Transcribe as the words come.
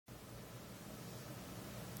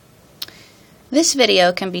This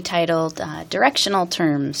video can be titled Directional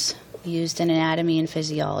Terms Used in Anatomy and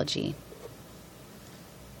Physiology.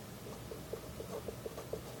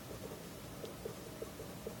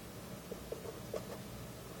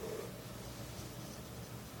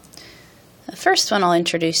 The first one I'll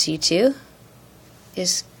introduce you to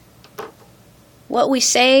is what we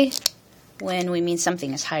say when we mean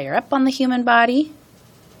something is higher up on the human body,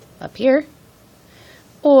 up here,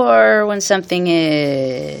 or when something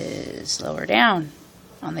is lower down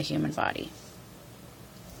on the human body.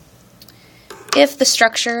 If the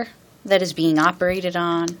structure that is being operated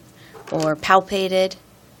on or palpated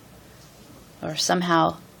or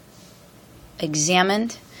somehow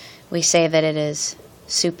examined, we say that it is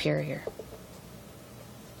superior.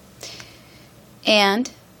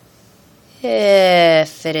 And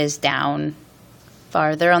if it is down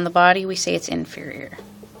farther on the body, we say it's inferior.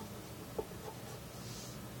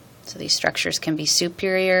 So these structures can be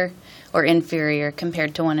superior or inferior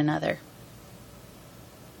compared to one another.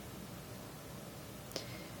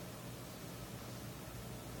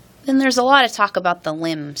 Then there's a lot of talk about the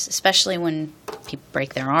limbs, especially when people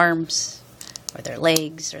break their arms or their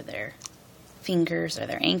legs or their fingers or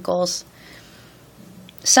their ankles.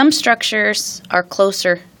 Some structures are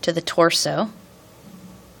closer to the torso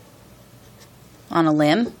on a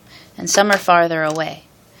limb, and some are farther away.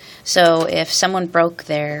 So if someone broke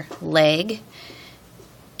their leg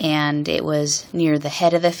and it was near the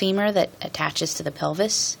head of the femur that attaches to the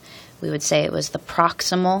pelvis, we would say it was the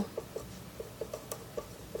proximal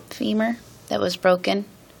femur that was broken.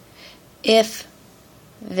 If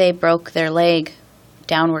they broke their leg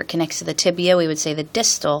down where it connects to the tibia, we would say the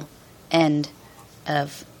distal end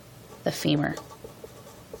of the femur.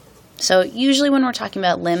 So usually when we're talking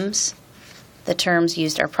about limbs, the terms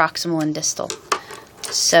used are proximal and distal.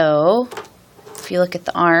 So if you look at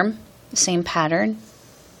the arm, the same pattern.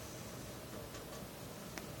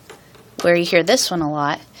 Where you hear this one a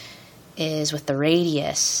lot is with the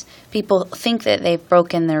radius. People think that they've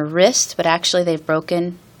broken their wrist, but actually they've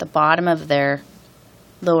broken the bottom of their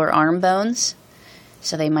lower arm bones.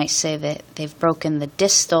 So they might say that they've broken the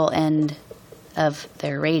distal end of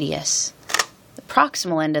their radius. The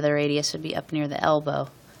proximal end of the radius would be up near the elbow.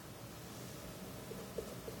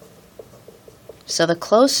 So the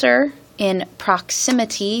closer in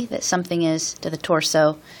proximity that something is to the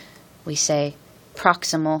torso, we say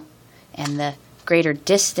proximal, and the greater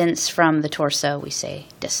distance from the torso, we say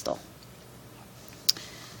distal.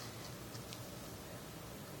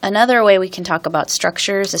 Another way we can talk about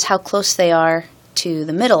structures is how close they are to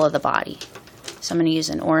the middle of the body. So I'm going to use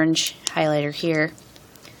an orange highlighter here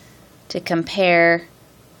to compare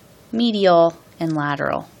medial and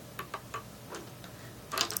lateral.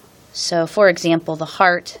 So, for example, the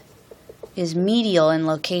heart is medial in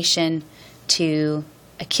location to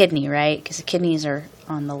a kidney, right? Because the kidneys are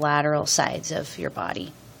on the lateral sides of your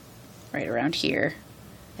body, right around here,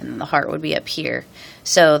 and then the heart would be up here.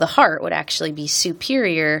 So the heart would actually be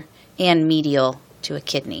superior and medial to a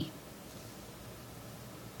kidney.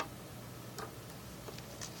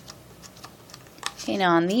 Okay,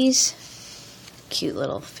 now on these cute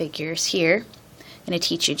little figures here, I'm going to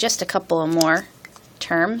teach you just a couple of more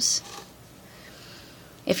terms.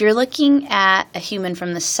 If you're looking at a human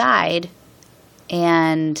from the side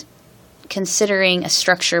and considering a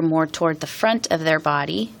structure more toward the front of their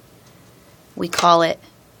body, we call it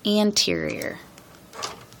anterior.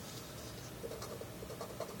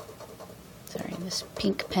 Sorry, this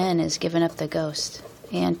pink pen is giving up the ghost.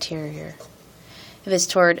 Anterior. If it's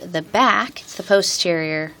toward the back, it's the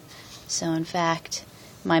posterior. So in fact,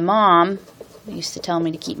 my mom used to tell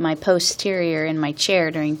me to keep my posterior in my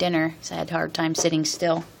chair during dinner because I had a hard time sitting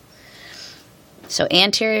still. So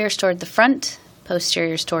anterior is toward the front,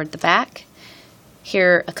 posterior is toward the back.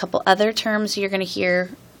 Here are a couple other terms you're going to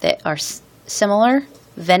hear that are similar.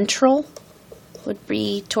 Ventral would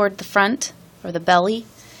be toward the front or the belly,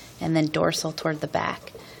 and then dorsal toward the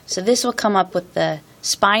back. So this will come up with the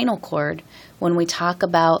spinal cord when we talk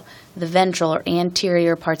about the ventral or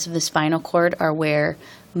anterior parts of the spinal cord are where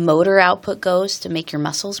motor output goes to make your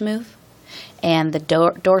muscles move, and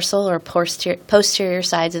the dorsal or posterior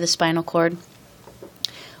sides of the spinal cord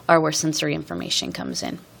are where sensory information comes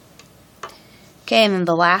in. Okay, and then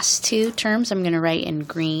the last two terms I'm going to write in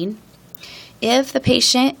green. If the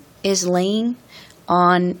patient is laying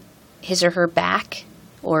on his or her back,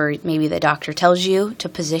 or maybe the doctor tells you to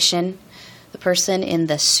position the person in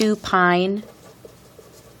the supine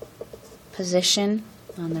position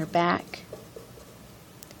on their back,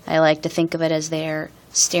 I like to think of it as they're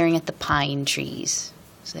staring at the pine trees.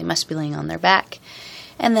 So they must be laying on their back.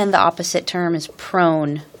 And then the opposite term is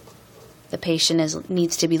prone. the patient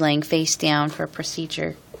needs to be laying face down for a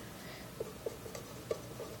procedure.